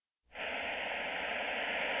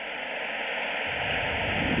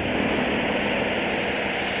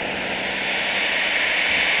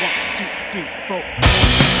roll. Okay,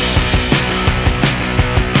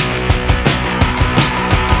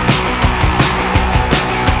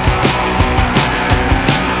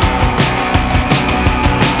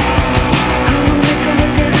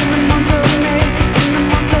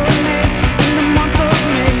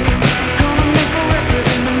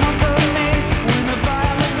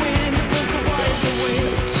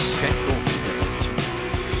 cool. You got those two.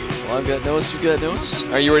 Well, I've got notes. You got notes.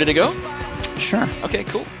 Are you ready to go? Sure. Okay,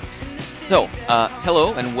 cool. So,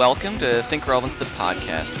 hello and welcome to Think Relevance, the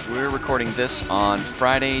podcast. We're recording this on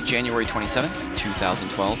Friday, January 27th,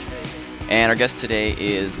 2012. And our guest today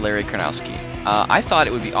is Larry Karnowski. I thought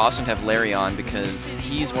it would be awesome to have Larry on because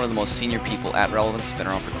he's one of the most senior people at Relevance, been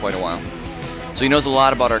around for quite a while. So he knows a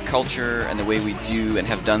lot about our culture and the way we do and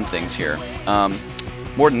have done things here.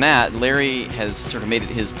 More than that, Larry has sort of made it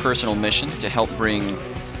his personal mission to help bring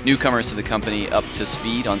newcomers to the company up to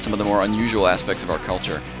speed on some of the more unusual aspects of our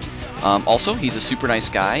culture. Also, he's a super nice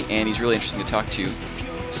guy, and he's really interesting to talk to.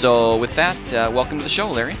 So with that, welcome to the show,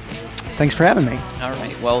 Larry. Thanks for having me. All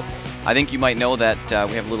right. Well, I think you might know that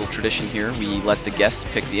we have a little tradition here. We let the guests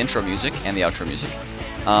pick the intro music and the outro music.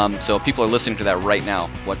 So people are listening to that right now.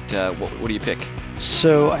 What do you pick?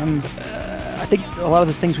 So I think a lot of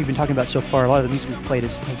the things we've been talking about so far, a lot of the music we've played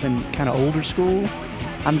has been kind of older school.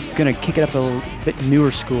 I'm going to kick it up a little bit newer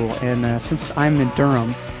school. And since I'm in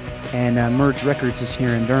Durham and Merge Records is here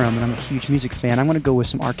in Durham and I'm a huge music fan, I'm going to go with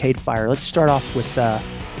some Arcade Fire. Let's start off with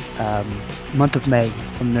Month of May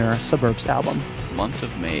from their Suburbs album. Month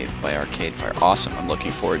of May by Arcade Fire. Awesome. I'm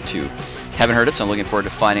looking forward to, haven't heard it, so I'm looking forward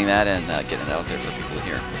to finding that and getting it out there for people to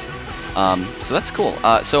hear. So that's cool.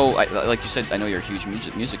 Like you said, I know you're a huge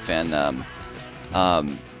music fan.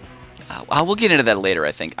 We'll get into that later,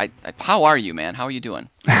 I think. How are you, man? How are you doing?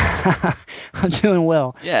 I'm doing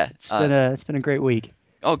well. Yeah. It's been a great week.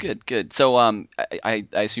 Oh, good. So I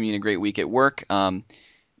assume you had a great week at work,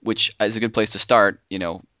 which is a good place to start. You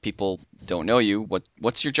know, people don't know you.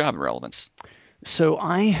 What's your job at Relevance? So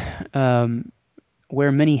I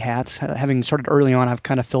wear many hats. Having started early on, I've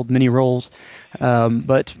kind of filled many roles.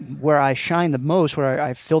 But where I shine the most, where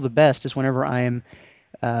I feel the best, is whenever I am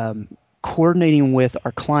coordinating with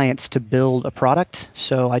our clients to build a product.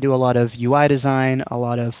 So I do a lot of UI design, a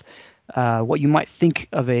lot of what you might think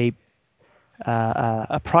of a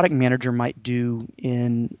product manager might do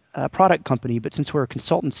in a product company. But since we're a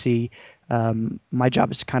consultancy, my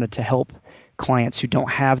job is to kind of to help clients who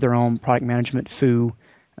don't have their own product management foo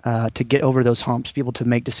to get over those humps, be able to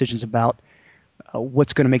make decisions about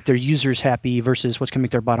what's going to make their users happy versus what's going to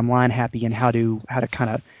make their bottom line happy, and how to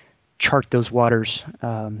kind of chart those waters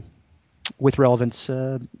with Relevance,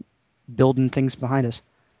 building things behind us.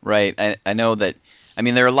 Right. I know that. I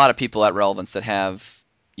mean, there are a lot of people at Relevance that have,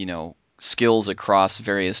 skills across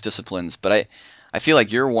various disciplines, but I feel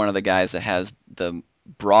like you're one of the guys that has the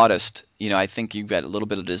broadest. I think you've got a little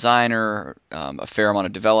bit of designer, a fair amount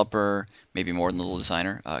of developer, maybe more than a little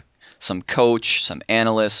designer, some coach, some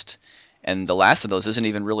analyst, and the last of those isn't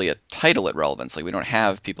even really a title at Relevance. Like, we don't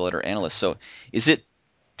have people that are analysts. So is it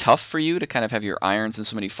tough for you to kind of have your irons in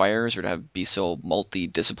so many fires, or to be so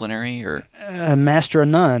multidisciplinary, or A master of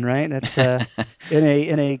none, right? That's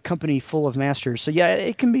in a company full of masters. So yeah,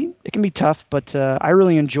 it can be tough, but I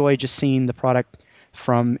really enjoy just seeing the product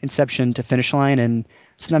from inception to finish line, and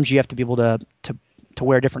sometimes you have to be able to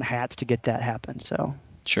wear different hats to get that happen. So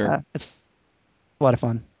sure, it's a lot of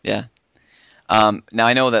fun. yeah. Now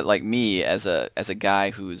I know that, like me, as a guy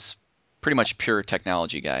who's pretty much pure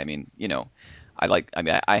technology guy. I mean,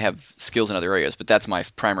 I have skills in other areas, but that's my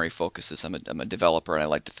primary focus. I'm a developer, and I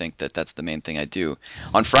like to think that that's the main thing I do.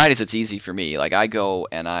 On Fridays, it's easy for me. Like, I go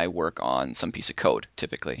and I work on some piece of code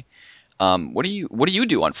typically. What do you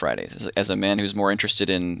do on Fridays as a man who's more interested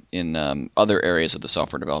in other areas of the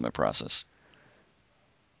software development process?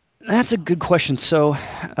 That's a good question. So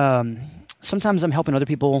sometimes I'm helping other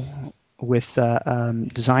people with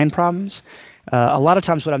design problems. A lot of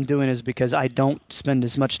times, what I'm doing is because I don't spend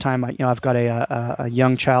as much time. I've got a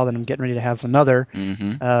young child, and I'm getting ready to have another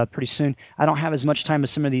Mm-hmm. pretty soon. I don't have as much time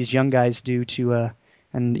as some of these young guys do to,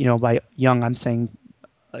 and by young I'm saying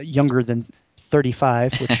younger than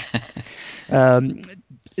 35, which um,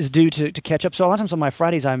 is due to catch up. So a lot of times on my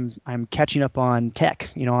Fridays, I'm catching up on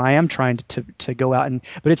tech. I am trying to go out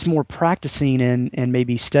but it's more practicing and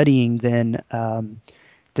maybe studying than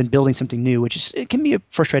building something new, it can be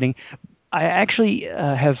frustrating. I actually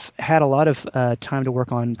have had a lot of time to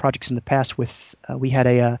work on projects in the past. We had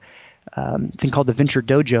a thing called the Venture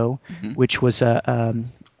Dojo, Mm-hmm. which was a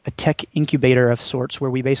tech incubator of sorts, where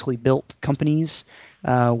we basically built companies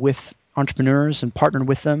with entrepreneurs and partnered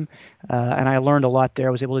with them. And I learned a lot there.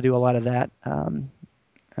 I was able to do a lot of that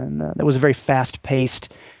and that was a very fast-paced,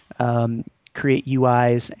 create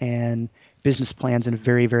UIs and business plans in a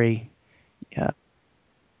very, very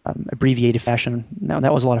abbreviated fashion. No,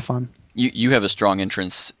 that was a lot of fun. You have a strong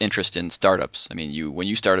interest in startups. I mean, when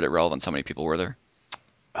you started at Relevance, how many people were there?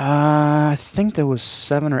 I think there was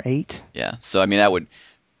 7 or 8. Yeah. So I mean,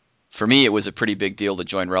 for me, it was a pretty big deal to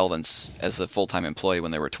join Relevance as a full-time employee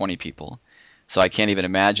when there were 20 people. So I can't even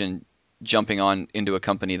imagine jumping on into a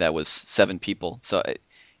company that was 7 people. So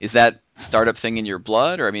is that startup thing in your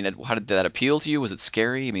blood, or I mean, how did that appeal to you? Was it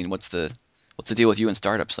scary? I mean, what's the deal with you and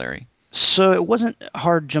startups, Larry? So it wasn't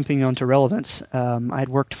hard jumping onto Relevance. I had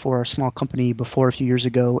worked for a small company before a few years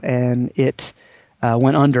ago, and it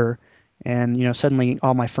went under. And suddenly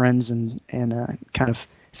all my friends and kind of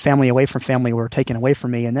family away from family were taken away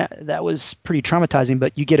from me, and that was pretty traumatizing.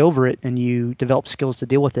 But you get over it, and you develop skills to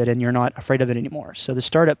deal with it, and you're not afraid of it anymore. So the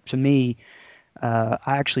startup to me, I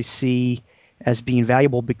actually see as being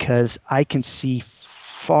valuable because I can see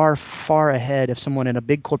far, far ahead of someone in a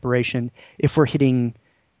big corporation if we're hitting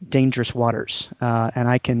dangerous waters, and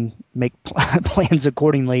I can make plans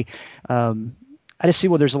accordingly. I just see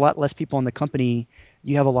where there's a lot less people in the company.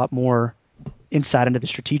 You have a lot more insight into the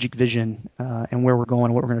strategic vision and where we're going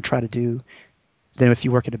and what we're going to try to do than if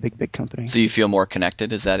you work at a big, big company. So you feel more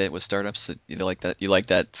connected? Is that it with startups? You like that? You like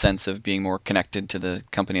that sense of being more connected to the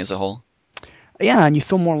company as a whole? Yeah, and you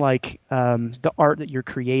feel more like the art that you're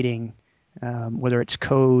creating, whether it's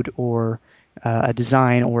code or a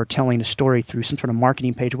design or telling a story through some sort of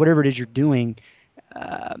marketing page, whatever it is you're doing,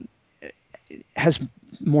 uh, has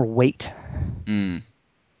more weight. Mm,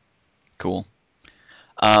 cool.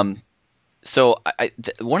 Um, so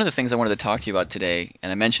one of the things I wanted to talk to you about today,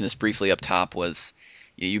 and I mentioned this briefly up top, was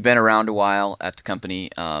you've been around a while at the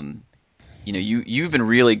company. You've been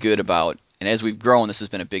really good about, and as we've grown, this has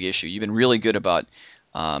been a big issue. You've been really good about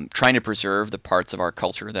trying to preserve the parts of our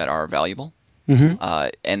culture that are valuable. Mm-hmm.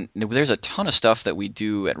 And there's a ton of stuff that we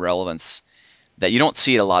do at Relevance that you don't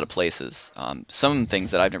see at a lot of places. Some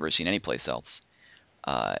things that I've never seen anyplace else.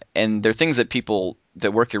 And they're things that people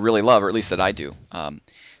that work here really love, or at least that I do.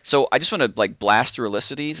 So I just want to like blast through a list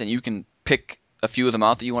of these, and you can pick a few of them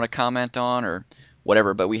out that you want to comment on or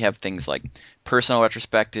whatever. But we have things like personal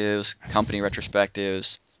retrospectives, company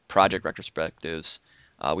retrospectives, project retrospectives.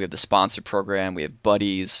 We have the sponsor program. We have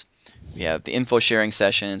buddies. We have the info sharing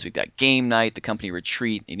sessions. We've got game night, the company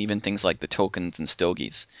retreat, and even things like the tokens and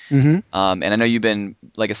stogies. Mm-hmm. And I know you've been,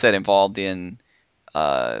 like I said, involved in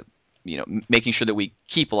uh, making sure that we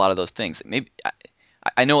keep a lot of those things. Maybe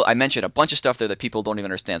I know I mentioned a bunch of stuff there that people don't even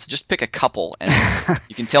understand. So just pick a couple, and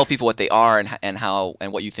you can tell people what they are and how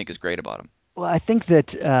and what you think is great about them. Well, I think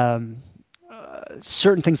that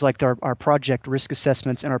certain things like our project risk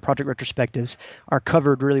assessments and our project retrospectives are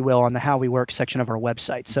covered really well on the How We Work section of our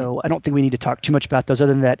website. Mm-hmm. So I don't think we need to talk too much about those,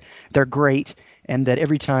 other than that they're great, and that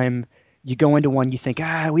every time you go into one, you think,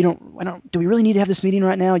 do we really need to have this meeting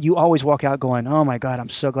right now? You always walk out going, oh my God, I'm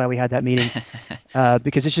so glad we had that meeting,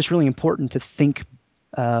 because it's just really important to think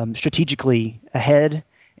strategically ahead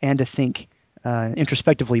and to think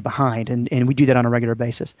introspectively behind, and we do that on a regular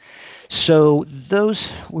basis. So those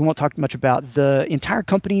we won't talk much about. The entire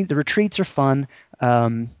company, the retreats are fun.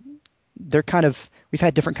 Um, they're kind of we've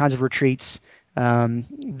had different kinds of retreats.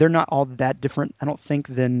 They're not all that different, I don't think,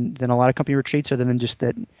 than a lot of company retreats, other than just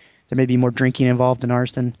that there may be more drinking involved in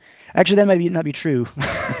ours than. Actually, that might not be true.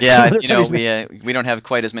 Some Yeah, other companies, we don't have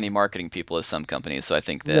quite as many marketing people as some companies, so I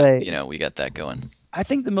think that right. we got that going. I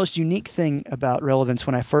think the most unique thing about Relevance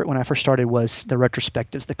when I first started was the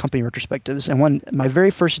retrospectives, the company retrospectives. And my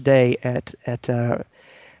very first day at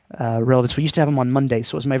Relevance, we used to have them on Monday,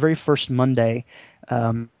 so it was my very first Monday.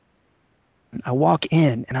 Um, I walk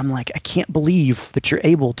in and I'm like, I can't believe that you're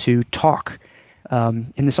able to talk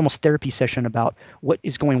in this almost therapy session about what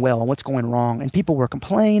is going well and what's going wrong. And people were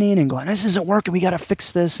complaining and going, "This isn't working. We got to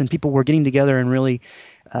fix this." And people were getting together and really,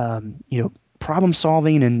 problem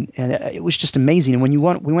solving, and it was just amazing. And we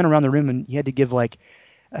went around the room and you had to give like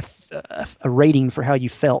a rating for how you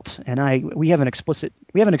felt. And we have an explicit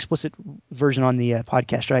version on the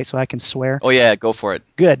podcast, right? So I can swear. Oh yeah, go for it.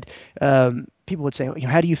 Good. People would say,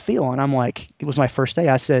 "How do you feel?" And I'm like, it was my first day.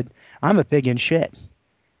 I said, "I'm a pig in shit."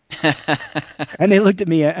 And they looked at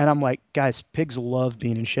me, and I'm like, "Guys, pigs love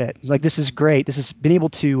being in shit. Like, this is great. This has been able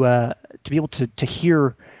to be able to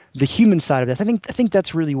hear the human side of this. I think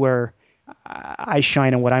that's really where I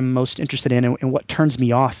shine, and what I'm most interested in, and what turns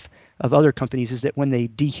me off of other companies is that when they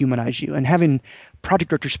dehumanize you, and having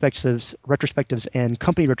project retrospectives and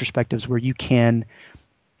company retrospectives where you can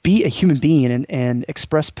be a human being and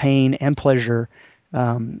express pain and pleasure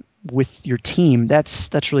with your team.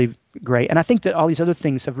 That's really great. And I think that all these other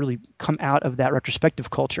things have really come out of that retrospective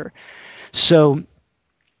culture. So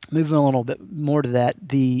moving a little bit more to that,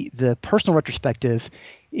 the personal retrospective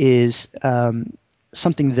is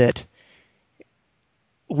something that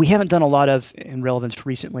we haven't done a lot of in relevance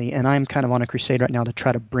recently, and I'm kind of on a crusade right now to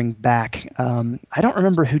try to bring back. I don't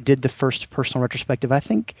remember who did the first personal retrospective. I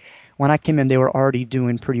think when I came in, they were already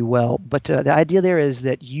doing pretty well. But the idea there is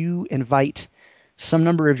that you invite some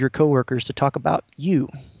number of your coworkers to talk about you.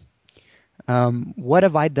 What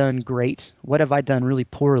have I done great? What have I done really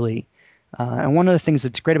poorly? And one of the things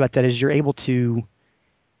that's great about that is you're able to,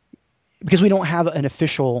 because we don't have an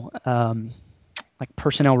official like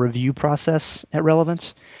personnel review process at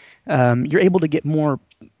Relevance, you're able to get more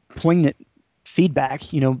poignant feedback,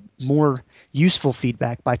 more useful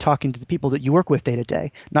feedback by talking to the people that you work with day to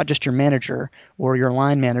day, not just your manager or your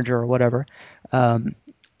line manager or whatever.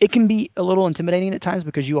 It can be a little intimidating at times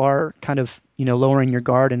because you are kind of, lowering your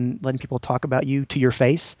guard and letting people talk about you to your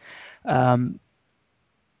face.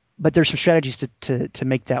 But there's some strategies to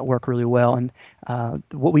make that work really well. And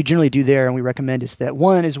what we generally do there and we recommend is that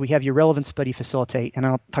one is we have your relevance buddy facilitate, and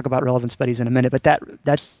I'll talk about relevance buddies in a minute, but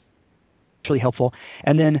that's really helpful.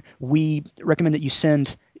 And then we recommend that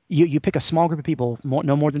you pick a small group of people,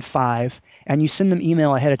 no more than 5, and you send them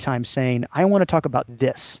email ahead of time saying, I want to talk about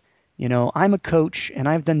this. I'm a coach and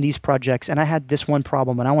I've done these projects and I had this one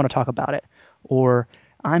problem and I want to talk about it. Or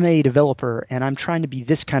I'm a developer and I'm trying to be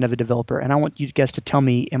this kind of a developer and I want you guys to tell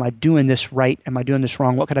me, am I doing this right? Am I doing this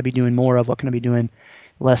wrong? What could I be doing more of? What can I be doing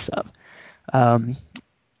less of?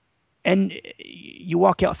 And you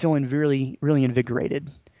walk out feeling really, really invigorated.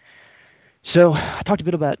 So I talked a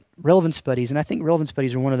bit about relevance buddies, and I think relevance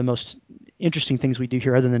buddies are one of the most interesting things we do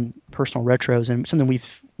here, other than personal retros, and something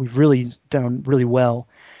we've really done really well.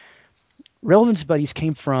 Relevance buddies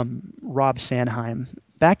came from Rob Sandheim.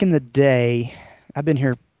 Back in the day, I've been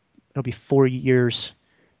here, it'll be 4 years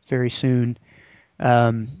very soon.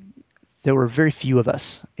 Um, there were very few of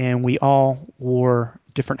us, and we all wore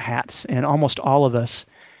different hats, and almost all of us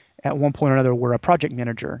at one point or another were a project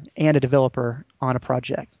manager and a developer on a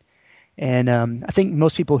project. And I think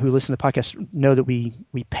most people who listen to the podcast know that we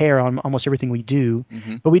pair on almost everything we do,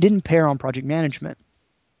 Mm-hmm. but we didn't pair on project management.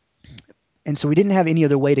 And so we didn't have any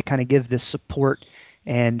other way to kind of give this support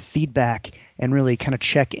and feedback and really kind of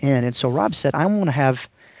check in. And so Rob said, I want to have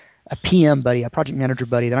a PM buddy, a project manager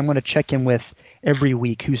buddy that I'm going to check in with every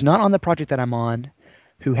week who's not on the project that I'm on,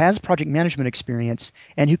 who has project management experience,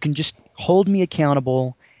 and who can just hold me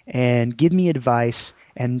accountable and give me advice,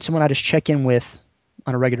 and someone I just check in with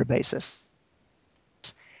on a regular basis.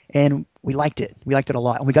 And we liked it. We liked it a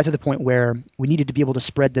lot. And we got to the point where we needed to be able to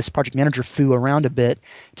spread this project manager foo around a bit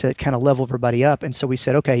to kind of level everybody up. And so we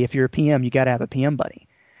said, okay, if you're a PM, you got to have a PM buddy.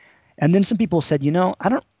 And then some people said, I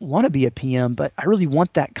don't want to be a PM, but I really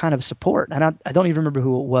want that kind of support. And I don't even remember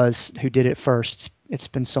who it was who did it first. It's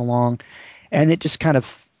been so long. And it just kind of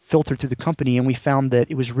filtered through the company, and we found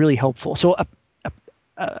that it was really helpful. So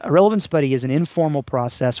a relevance buddy is an informal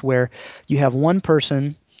process where you have one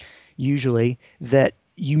person usually that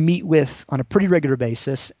you meet with on a pretty regular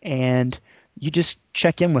basis and you just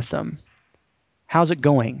check in with them. How's it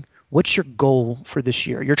going? What's your goal for this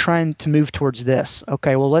year? You're trying to move towards this.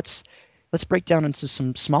 Okay, well let's break down into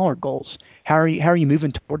some smaller goals. How are you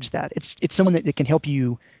moving towards that? It's someone that can help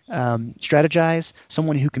you strategize,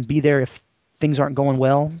 someone who can be there if things aren't going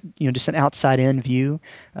well, just an outside in view.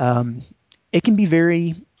 It can be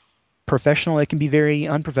very professional, it can be very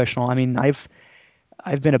unprofessional. I mean,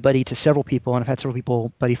 I've been a buddy to several people, and I've had several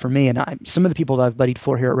people buddy for me. And some of the people that I've buddied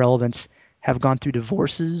for here at Relevance have gone through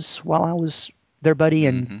divorces while I was their buddy,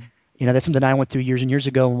 and Mm-hmm. that's something I went through years and years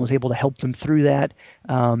ago and was able to help them through that.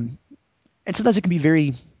 And sometimes it can be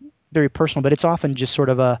very, very personal, but it's often just sort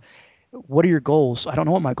of what are your goals? I don't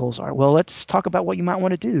know what my goals are. Well, let's talk about what you might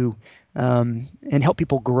want to do, and help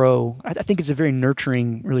people grow. I think it's a very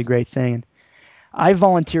nurturing, really great thing. I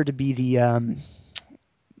volunteered to be the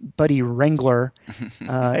buddy wrangler.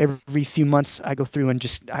 Every few months, I go through and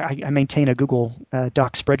I maintain a Google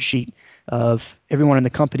Doc spreadsheet of everyone in the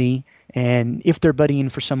company and if they're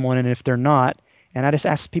buddying for someone and if they're not. And I just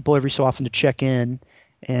ask people every so often to check in.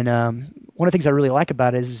 And one of the things I really like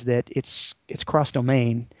about it is that it's cross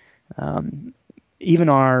domain. Um, Even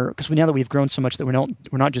because now that we've grown so much that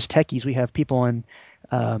we're not just techies, we have people in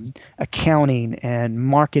accounting and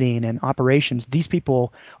marketing and operations. These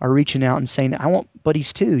people are reaching out and saying, "I want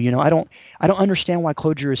buddies too." I don't understand why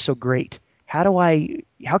Clojure is so great.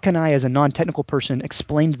 How can I, as a non-technical person,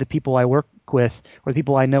 explain to the people I work with or the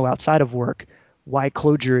people I know outside of work why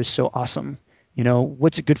Clojure is so awesome?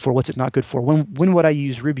 What's it good for? What's it not good for? When would I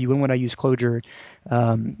use Ruby? When would I use Clojure?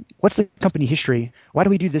 What's the company history? Why do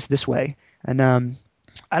we do this way? And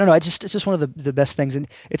I don't know. It's just one of the best things, and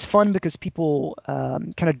it's fun because people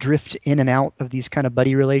kind of drift in and out of these kind of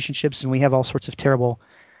buddy relationships, and we have all sorts of terrible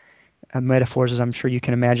metaphors, as I'm sure you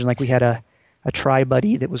can imagine. Like we had a tri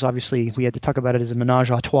buddy that was obviously we had to talk about it as a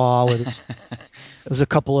menage a trois, where it was a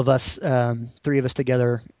couple of us, three of us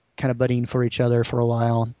together, kind of buddying for each other for a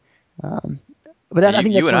while. Um, but Yeah, I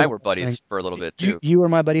think you that's and one of I the were best buddies things. for a little bit You too. you were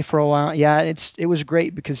my buddy for a while. Yeah, it was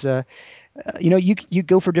great because you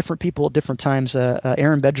go for different people at different times.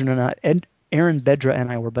 Aaron Bedra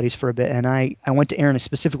and I were buddies for a bit, and I went to Aaron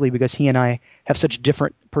specifically because he and I have such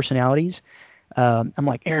different personalities. I'm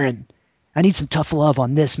like, Aaron, I need some tough love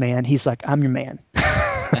on this, man. He's like, I'm your man.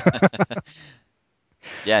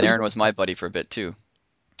 Yeah, It and was Aaron good was my stuff. buddy for a bit too.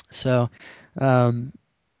 So, um,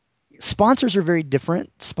 sponsors are very different.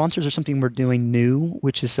 Sponsors are something we're doing new,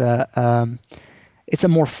 which is it's a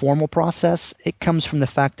more formal process. It comes from the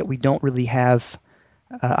fact that we don't really have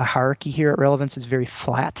a hierarchy here at Relevance. It's very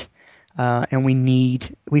flat, and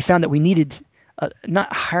we found that we needed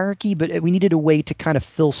not hierarchy, but we needed a way to kind of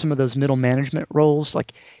fill some of those middle management roles.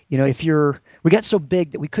 Like, if we got so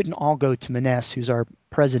big that we couldn't all go to Maness, who's our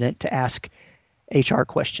president, to ask HR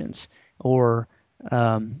questions or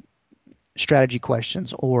um, strategy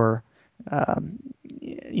questions or um,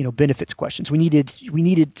 benefits questions. We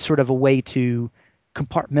needed sort of a way to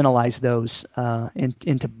compartmentalize those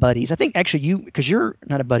into buddies. I think actually because you're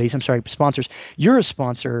not a buddies, I'm sorry, sponsors. You're a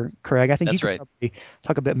sponsor, Craig. I think you That's could right. probably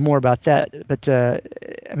talk a bit more about that. But I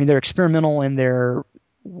mean, they're experimental and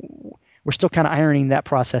we're still kind of ironing that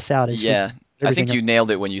process out as we Yeah, I everything think else. you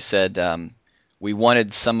nailed it when you said we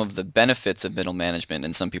wanted some of the benefits of middle management,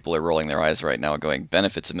 and some people are rolling their eyes right now, going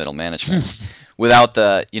benefits of middle management, without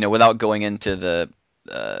without going into the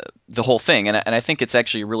whole thing. And I think it's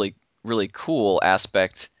actually a really cool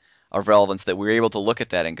aspect of relevance that we're able to look at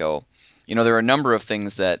that and go, there are a number of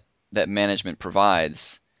things that management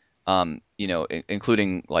provides,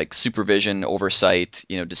 including like supervision, oversight,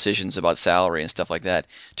 decisions about salary and stuff like that,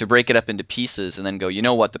 to break it up into pieces and then go, you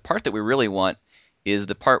know what, the part that we really want is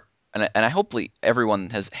the part, and I hopefully everyone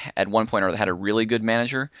has at one point or other had a really good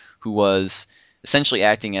manager who was essentially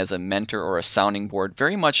acting as a mentor or a sounding board,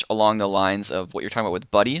 very much along the lines of what you're talking about with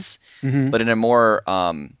buddies, Hmm. but in a more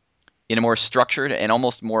structured and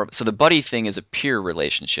almost more. So the buddy thing is a peer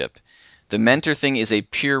relationship. The mentor thing is a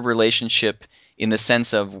peer relationship in the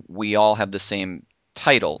sense of we all have the same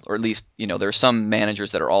title, or at least there are some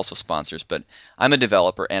managers that are also sponsors, but I'm a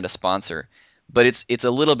developer and a sponsor. But it's a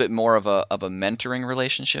little bit more of a mentoring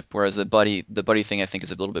relationship, whereas the buddy thing I think is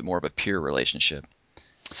a little bit more of a peer relationship.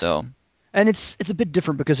 So And it's a bit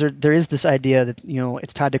different because there is this idea that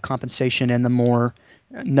it's tied to compensation and the more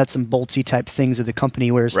nuts and boltsy type things of the company.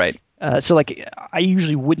 Whereas, right, so like I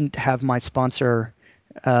usually wouldn't have my sponsor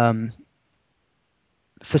um,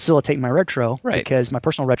 facilitate my retro right, because my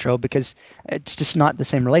personal retro because it's just not the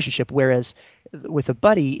same relationship. Whereas with a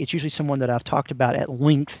buddy, it's usually someone that I've talked about at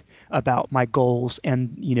length about my goals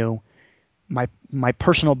and my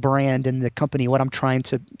personal brand and the company, what I'm trying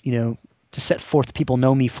to set forth people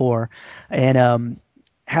know me for, and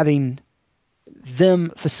having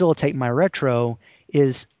them facilitate my retro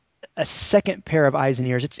is a second pair of eyes and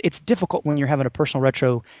ears. It's difficult when you're having a personal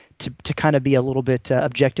retro to kind of be a little bit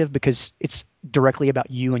objective because it's directly about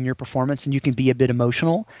you and your performance, and you can be a bit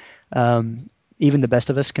emotional. Um, Even the best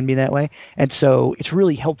of us can be that way, and so it's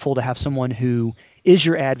really helpful to have someone who is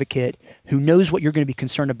your advocate, who knows what you're going to be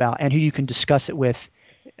concerned about, and who you can discuss it with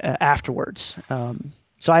afterwards.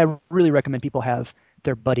 So I really recommend people have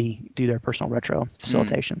their buddy do their personal retro mm,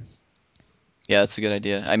 facilitation. yeah, that's a good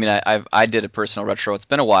idea. I mean, I did a personal retro. It's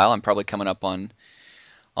been a while. I'm probably coming up on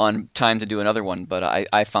time to do another one, but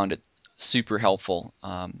I found it super helpful.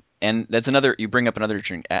 And that's another, you bring up another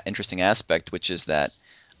interesting aspect, which is that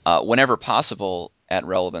whenever possible at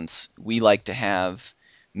Relevance, we like to have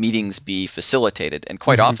meetings be facilitated, and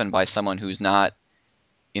quite Hmm. often by someone who's not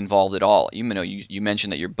involved at all. You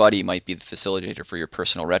mentioned that your buddy might be the facilitator for your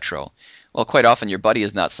personal retro. Well, quite often your buddy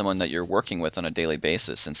is not someone that you're working with on a daily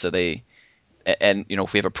basis, and so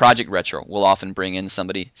if we have a project retro, we'll often bring in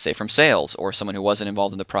somebody, say from sales, or someone who wasn't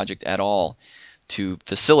involved in the project at all, to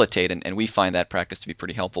facilitate, and we find that practice to be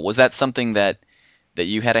pretty helpful. Was that something that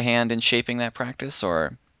you had a hand in shaping that practice,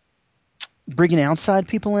 or? Bringing outside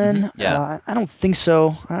people in, Yeah, I don't think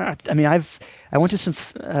so. I mean, I went to some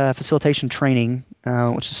facilitation training,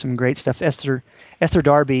 which is some great stuff. Esther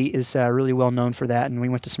Darby is really well known for that, and we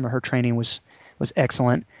went to some of her training was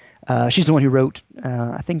excellent. She's the one who wrote,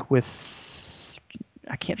 I think, with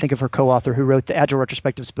I can't think of her co-author who wrote the Agile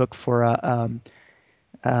Retrospectives book for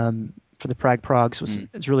the Prague Progs.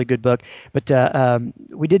 It's a really good book. But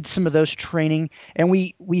we did some of those training, and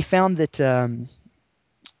we found that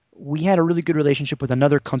we had a really good relationship with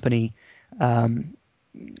another company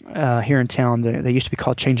here in town. They used to be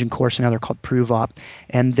called Changing Course, and now they're called ProveOp.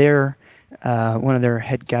 And they're one of their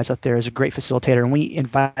head guys up there is a great facilitator, and we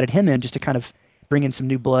invited him in just to kind of bring in some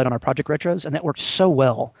new blood on our project retros, and that worked so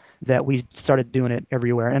well that we started doing it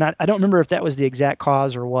everywhere. And I don't remember if that was the exact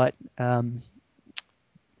cause or what. But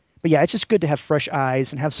yeah, it's just good to have fresh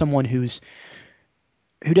eyes and have someone who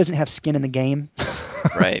doesn't have skin in the game.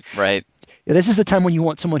 Right, right. Yeah, this is the time when you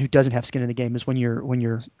want someone who doesn't have skin in the game, is when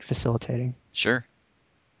you're facilitating. Sure.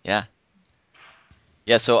 Yeah.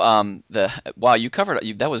 Yeah, so you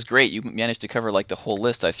covered that was great. You managed to cover like the whole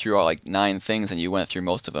list. I threw out like 9 things and you went through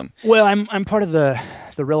most of them. Well, I'm part of the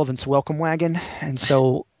relevance welcome wagon, and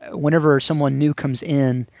so whenever someone new comes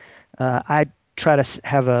in, I try to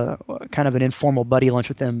have a kind of an informal buddy lunch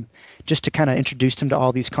with them, just to kind of introduce them to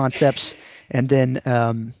all these concepts, and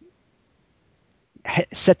then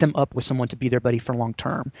set them up with someone to be their buddy for long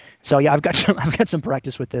term. So yeah, I've got some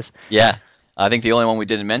practice with this. Yeah. I think the only one we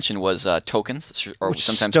didn't mention was tokens, or Which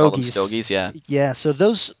sometimes call them stogies? stogies. Yeah. Yeah, so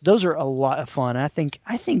those are a lot of fun. I think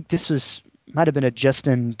this was might have been a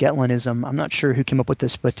Justin Getlinism. I'm not sure who came up with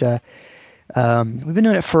this, but we've been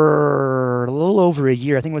doing it for a little over a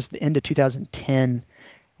year. I think it was the end of 2010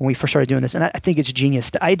 when we first started doing this, and I think it's genius.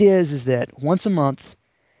 The idea is that once a month,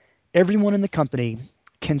 everyone in the company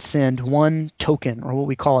can send one token, or what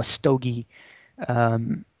we call a stogie,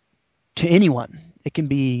 um, to anyone. It can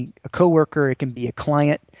be a coworker, it can be a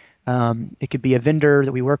client, it could be a vendor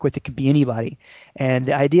that we work with, it could be anybody. And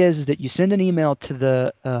the idea is that you send an email to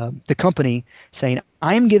the company saying,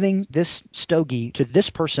 "I'm giving this stogie to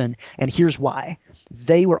this person, and here's why.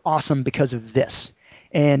 They were awesome because of this."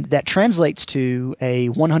 And that translates to a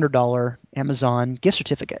 $100 Amazon gift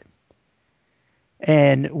certificate.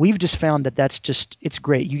 And we've just found that it's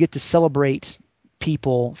great. You get to celebrate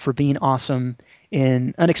people for being awesome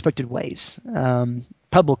in unexpected ways,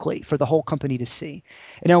 publicly, for the whole company to see.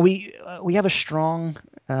 You know, we have a strong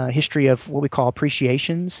history of what we call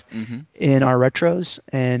appreciations Mm-hmm. in our retros,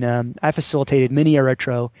 and I facilitated many a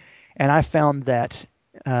retro, and I found that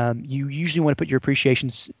you usually want to put your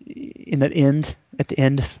appreciations at the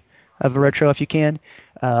end of a retro if you can,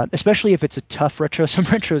 especially if it's a tough retro. Some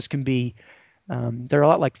retros can be they're a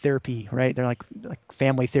lot like therapy, right? They're like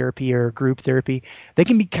family therapy or group therapy. They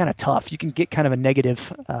can be kind of tough. You can get kind of a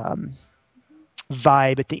negative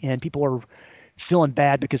vibe at the end. People are feeling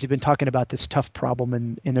bad because they've been talking about this tough problem,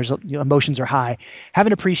 and there's emotions are high.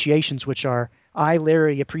 Having appreciations, which are, I,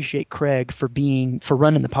 Larry, appreciate Craig for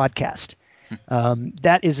running the podcast.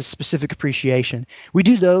 That is a specific appreciation. We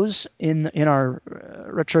do those in our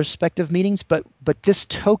retrospective meetings, but this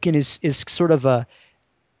token is sort of a,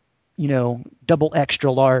 double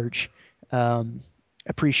extra large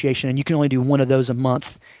appreciation, and you can only do one of those a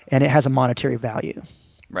month, and it has a monetary value.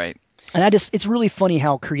 Right. And it's really funny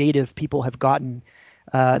how creative people have gotten.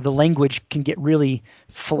 The language can get really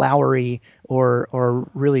flowery or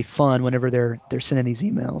really fun whenever they're sending these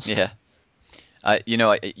emails. Yeah.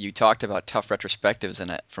 You talked about tough retrospectives,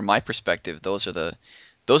 and from my perspective, those are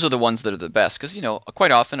the ones that are the best because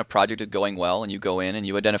quite often a project is going well, and you go in and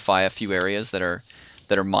you identify a few areas that are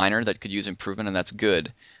minor that could use improvement, and that's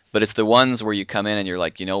good. But it's the ones where you come in and you're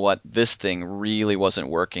like, you know what, this thing really wasn't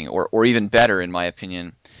working, or even better, in my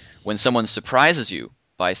opinion, when someone surprises you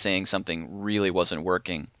by saying something really wasn't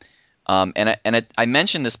working. I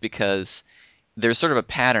mention this because there's sort of a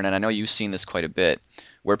pattern, and I know you've seen this quite a bit,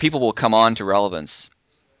 where people will come on to Relevance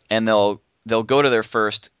and they'll go to their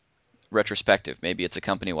first retrospective. Maybe it's a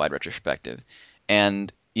company-wide retrospective,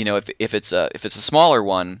 and if it's a smaller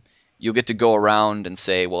one, you'll get to go around and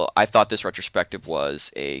say, well, I thought this retrospective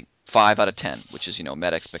was a 5 out of 10, which is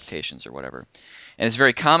met expectations or whatever. And it's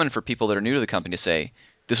very common for people that are new to the company to say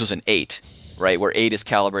this was an 8, right? Where 8 is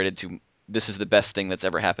calibrated to this is the best thing that's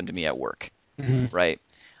ever happened to me at work, Mm-hmm. right?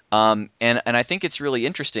 And I think it's really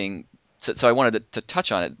interesting. So I wanted to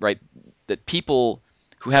touch on it, right? That people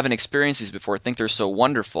who haven't experienced these before think they're so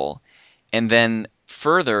wonderful, and then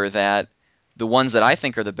further that the ones that I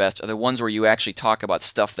think are the best are the ones where you actually talk about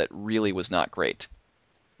stuff that really was not great,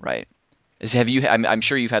 right? Have you? I'm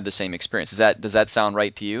sure you've had the same experience. Does that sound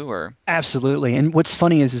right to you, or? Absolutely. And what's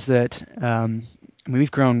funny is that I mean,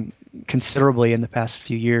 we've grown considerably in the past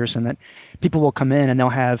few years, and that people will come in and they'll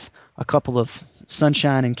have a couple of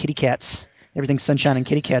sunshine and kitty cats, everything sunshine and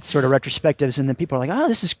kitty cats sort of retrospectives, and then people are like, "Oh,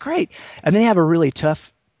 this is great," and then they have a really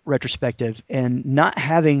tough retrospective, and not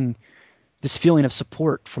having this feeling of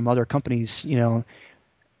support from other companies,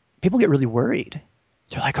 people get really worried.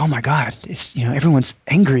 They're like, "Oh my God, it's everyone's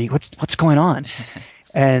angry. What's going on?"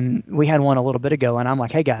 And we had one a little bit ago, and I'm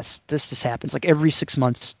like, "Hey guys, this just happens. Like every 6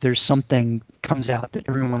 months, there's something comes out that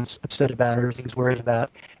everyone's upset about, everything's worried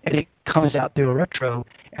about, and it comes out through a retro,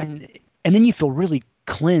 and and then you feel really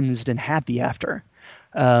cleansed and happy after."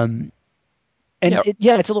 Um, and Yeah,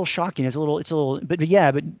 yeah, it's a little shocking. But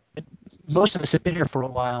yeah, but most of us have been here for a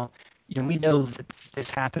while. We know that this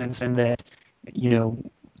happens, and that you know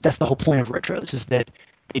that's the whole point of retros is that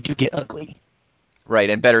they do get ugly. right.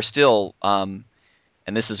 And better still,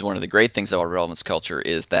 and this is one of the great things about relevance culture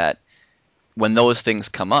is that when those things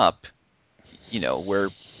come up, where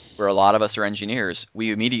a lot of us are engineers,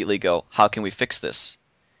 we immediately go, how can we fix this?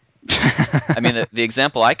 I mean, the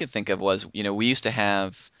example I could think of was, we used to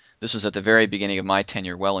have, this was at the very beginning of my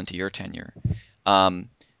tenure, well into your tenure. Um,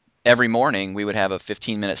 every morning we would have a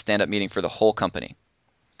 15-minute stand-up meeting for the whole company.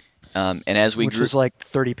 And as we Which grew, was like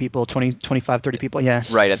 30 people, 20, 25, 30 people. Yeah.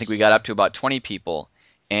 right, I think we got up to about 20 people,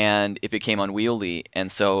 and it became unwieldy.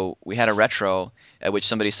 And so we had a retro at which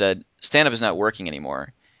somebody said, stand-up is not working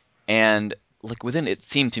anymore. And like within, it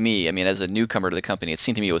seemed to me, I mean, as a newcomer to the company, it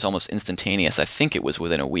seemed to me it was almost instantaneous. I think it was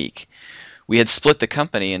within a week. We had split the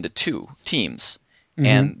company into two teams Hmm.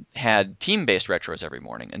 and had team-based retros every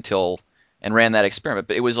morning and ran that experiment.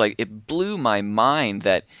 But it was like it blew my mind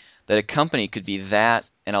that a company could be that,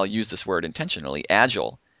 and I'll use this word intentionally,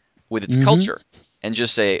 agile with its Hmm. culture and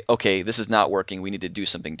just say, okay, this is not working. We need to do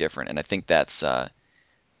something different. And I think that's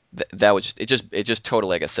that was it just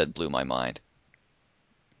totally, like I said, blew my mind.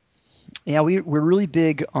 Yeah, we're really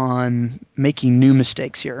big on making new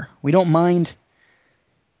mistakes here. We don't mind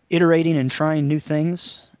iterating and trying new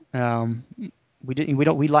things. Um,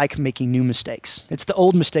 we like making new mistakes. It's the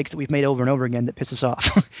old mistakes that we've made over and over again that piss us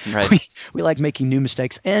off. Right. We like making new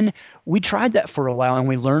mistakes, and we tried that for a while, and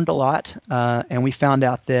we learned a lot, and we found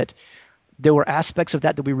out that there were aspects of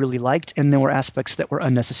that we really liked, and there were aspects that were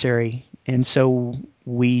unnecessary, and so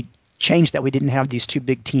we changed that. We didn't have these two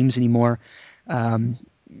big teams anymore. Um,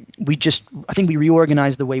 I think we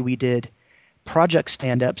reorganized the way we did project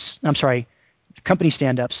stand-ups. I'm sorry, company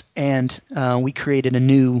stand-ups, and we created a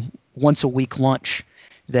new once a week lunch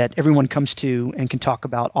that everyone comes to and can talk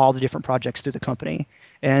about all the different projects through the company.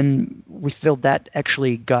 And we felt that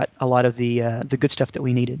actually got a lot of the good stuff that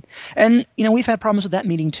we needed. And we've had problems with that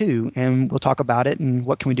meeting too, and we'll talk about it and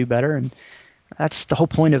what can we do better. And that's the whole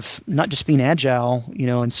point of not just being agile,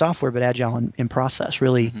 in software, but agile in process.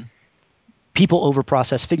 Really, Hmm. people over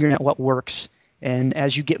process, figuring out what works. And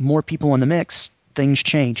as you get more people in the mix, things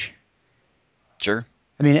change. Sure.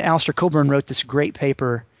 I mean, Alistair Coburn wrote this great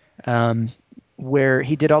paper um, where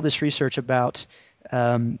he did all this research about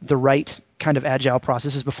the right kind of agile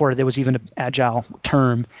processes before there was even an agile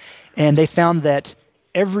term. And they found that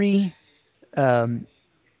every um,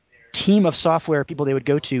 team of software people they would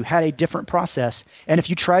go to had a different process. And if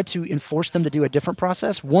you tried to enforce them to do a different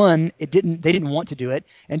process, one, they didn't want to do it.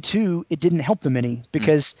 And two, it didn't help them any Mm.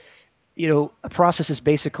 because a process is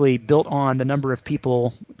basically built on the number of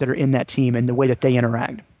people that are in that team and the way that they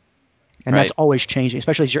interact. And that's Right. always changing,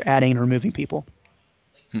 especially as you're adding and removing people.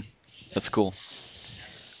 Hmm. That's cool.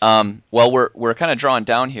 Well, we're kind of drawing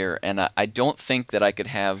down here, and I don't think that I could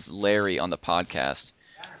have Larry on the podcast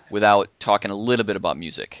without talking a little bit about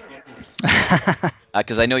music,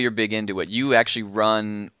 because I know you're big into it. You actually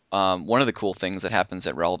run one of the cool things that happens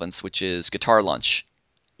at Relevance, which is Guitar Lunch.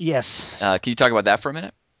 Yes. Can you talk about that for a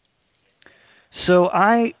minute? So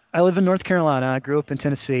I live in North Carolina. I grew up in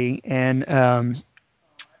Tennessee, and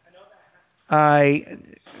I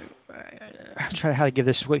I'm trying how to give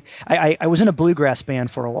this away. I was in a bluegrass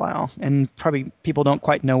band for a while, and probably people don't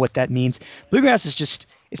quite know what that means. Bluegrass is just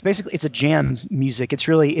it's a jam music. It's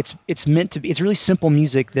meant to be. It's really simple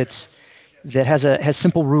music that has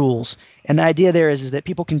simple rules. And the idea there is that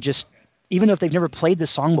people can just, even though if they've never played the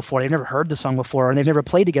song before, they've never heard the song before, and they've never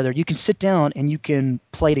played together, you can sit down and you can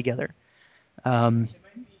play together. Um,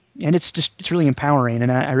 and it's really empowering,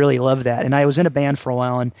 and I really love that. And I was in a band for a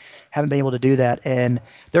while and haven't been able to do that. And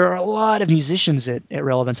there are a lot of musicians at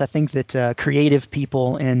Relevance. I think that creative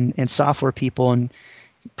people and software people and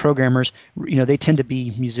programmers, they tend to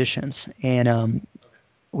be musicians. And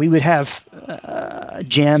we would have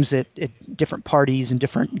jams at different parties and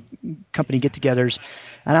different company get-togethers,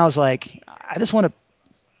 and I was like, I just want to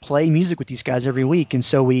play music with these guys every week, and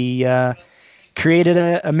so we created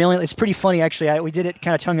a million. It's pretty funny actually. We did it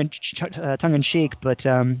kind of tongue in cheek, but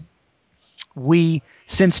we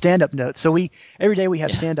send stand-up notes. So we every day we have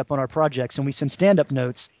Yeah. stand-up on our projects, and we send stand-up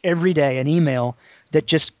notes every day, an email that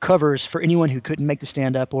just covers for anyone who couldn't make the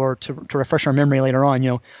stand-up or to refresh our memory later on,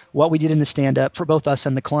 what we did in the stand-up for both us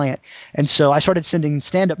and the client. And so I started sending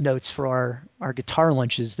stand-up notes for our guitar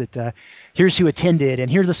lunches that here's who attended, and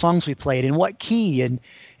here's the songs we played, and what key, and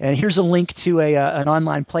here's a link to an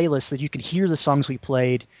online playlist that you can hear the songs we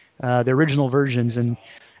played, the original versions, and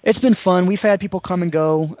it's been fun. We've had people come and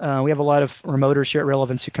go. We have a lot of remoters here at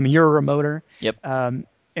Relevance who come in. You're a remoter. Yep. And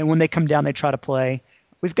when they come down, they try to play.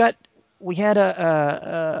 We had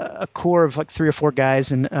a core of like 3 or 4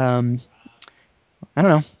 guys, and I don't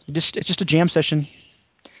know. It's just a jam session.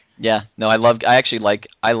 Yeah, no, I actually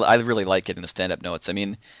I really like getting the stand-up notes. I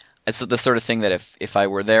mean, it's the sort of thing that if I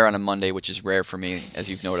were there on a Monday, which is rare for me, as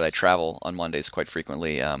you've noted, I travel on Mondays quite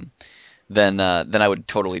frequently, then I would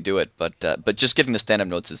totally do it. But just getting the stand-up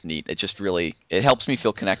notes is neat. It just really it helps me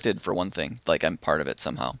feel connected for one thing, like I'm part of it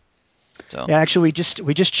somehow. So, Yeah, actually,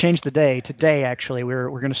 we just changed the day. Today, actually, we're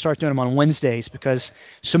going to start doing them on Wednesdays because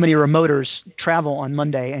so many remoters travel on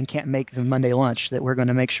Monday and can't make the Monday lunch that we're going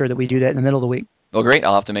to make sure that we do that in the middle of the week. well, great.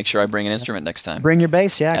 I'll have to make sure I bring an So instrument next time. bring your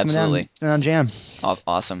bass, yeah, Absolutely. come down jam.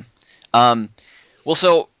 Awesome. Um, well,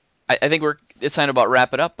 so I think it's time to about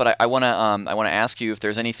wrap it up. But I wanna ask you if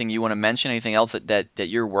there's anything you want to mention, anything else that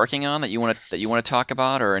you're working on that you want to talk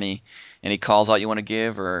about, or any calls out you want to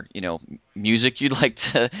give, or music you'd like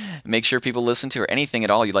to make sure people listen to, or anything at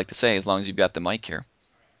all you'd like to say, as long as you've got the mic here.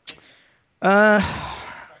 Uh,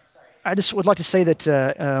 I just would like to say that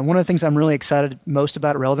one of the things I'm really excited most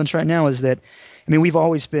about at Relevance right now is that, I mean, we've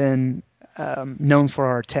always been known for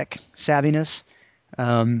our tech savviness.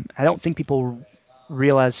 I don't think people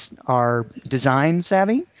realize our design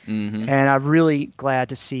savvy, Mm-hmm. and I'm really glad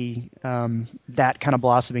to see that kind of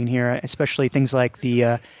blossoming here, especially things like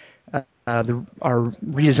our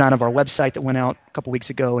redesign of our website that went out a couple weeks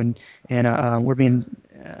ago, and we're being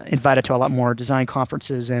invited to a lot more design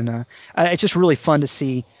conferences, and it's just really fun to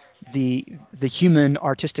see the human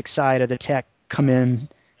artistic side of the tech come in,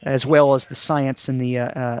 as well as the science and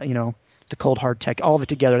the cold hard tech, all of it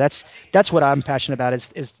together. That's what I'm passionate about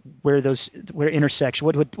is where it intersects.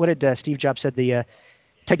 What did Steve Jobs said, the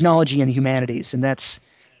technology and the humanities, and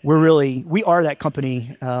we are that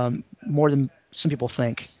company, more than some people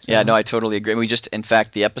think. Yeah, no, So I totally agree. We just, in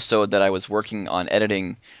fact, the episode that I was working on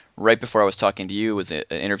editing right before I was talking to you was an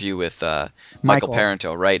interview with Michael Michael.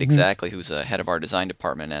 Parento, right? Hmm. Exactly, who's head of our design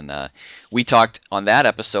department, and we talked on that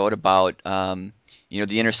episode about the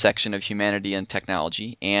intersection of humanity and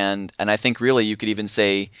technology, and I think really you could even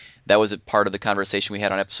say that was a part of the conversation we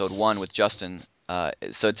had on episode 1 with Justin.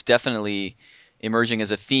 So it's definitely emerging as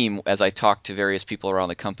a theme as I talk to various people around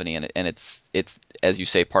the company, and it's as you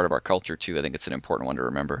say part of our culture too. I think it's an important one to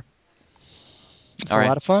remember. It's All a right.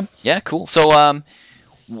 lot of fun. Yeah, cool. So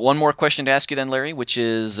one more question to ask you then, Larry, which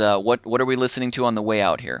is what are we listening to on the way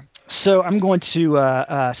out here? So I'm going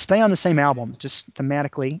to stay on the same album, just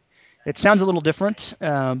thematically. It sounds a little different,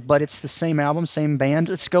 but it's the same album, same band.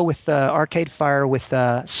 Let's go with Arcade Fire with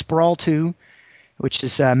Sprawl 2, which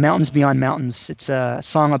is Mountains Beyond Mountains. It's a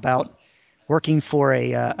song about working for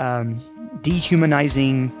a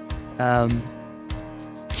dehumanizing, um,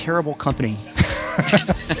 terrible company.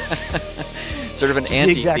 Sort of an Which is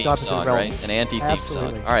the exact anti-theme opposite of song, right? An relevance. anti-theme song.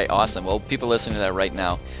 Absolutely. All right, awesome. Well, people listening to that right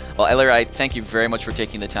now. Well, Larry, I thank you very much for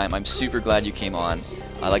taking the time. I'm super glad you came on.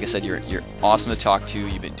 Like I said, you're awesome to talk to.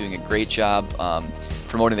 You've been doing a great job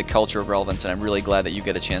promoting the culture of relevance, and I'm really glad that you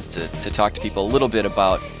get a chance to talk to people a little bit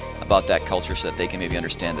about that culture, so that they can maybe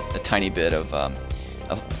understand a tiny bit of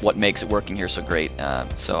what makes it working here so great.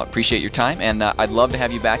 So I appreciate your time, and I'd love to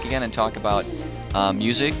have you back again and talk about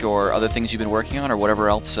music or other things you've been working on, or whatever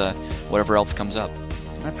else comes up.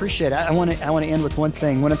 I appreciate it. I want to end with one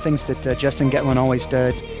thing. One of the things that Justin Getlin always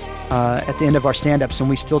did at the end of our stand-ups, and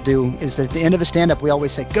we still do, is that at the end of a stand-up, we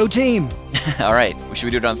always say, "Go team!" All right, should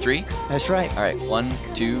we do it on 3? That's right. All right, 1,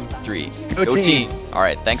 2, 3. Go team. All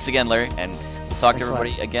right, thanks again, Larry, and we'll talk to Thanks a lot.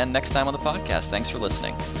 everybody again next time on the podcast. Thanks for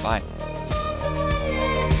listening. Bye.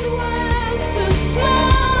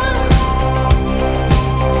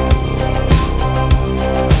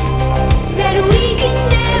 That we can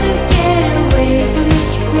never get away from the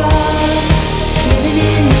sprawl, living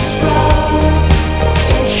in the sprawl,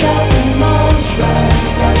 dead shopping malls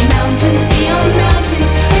rise like mountains beyond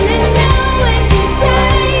mountains, and there's no end in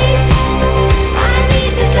sight. I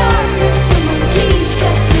need the darkness, someone please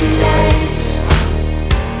cut the lights.